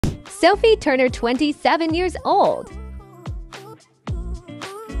Sophie Turner, 27 years old.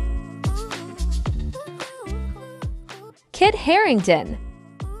 Kit Harington.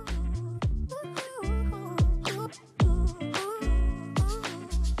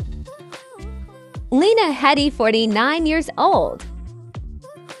 Lena Headey, 49 years old.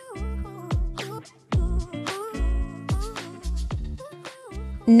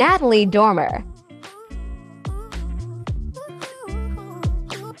 Natalie Dormer.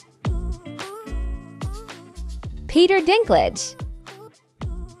 Peter Dinklage.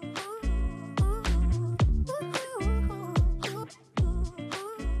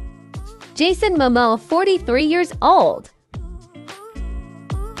 Jason Momoa, 43 years old.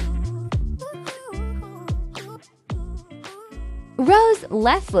 Rose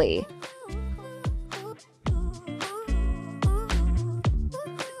Leslie.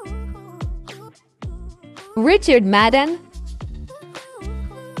 Richard Madden.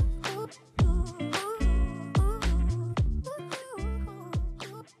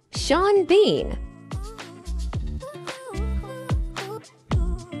 Sean Bean.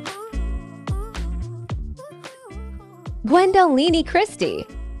 Gwendolyn Christie.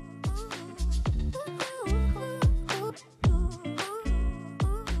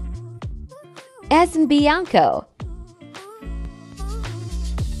 Esme Bianco.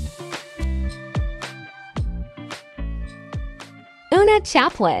 Una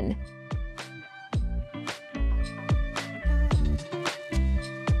Chaplin.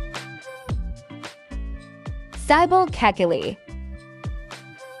 Sybil Kekili.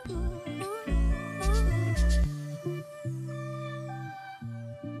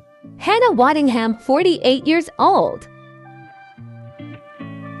 Hannah Waddingham, 48 years old.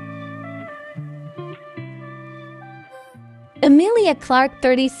 Emilia Clarke,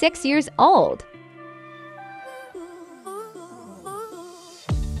 36 years old.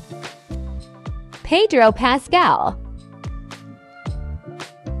 Pedro Pascal.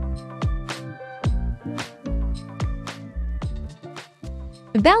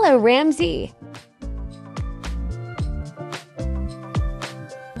 Bella Ramsey.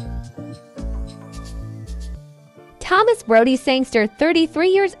 Thomas Brody Sangster, 33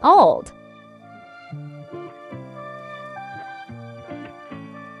 years old.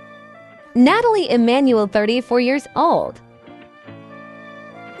 Natalie Emmanuel, 34 years old.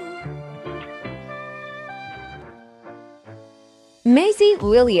 Maisie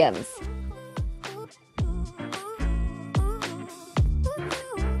Williams.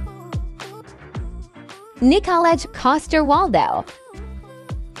 Nicolette Coster-Waldau.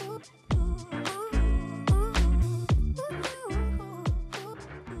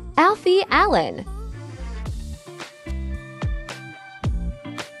 Alfie Allen.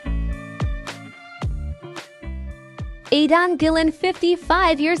 Aidan Gillen,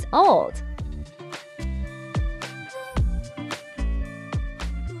 55 years old.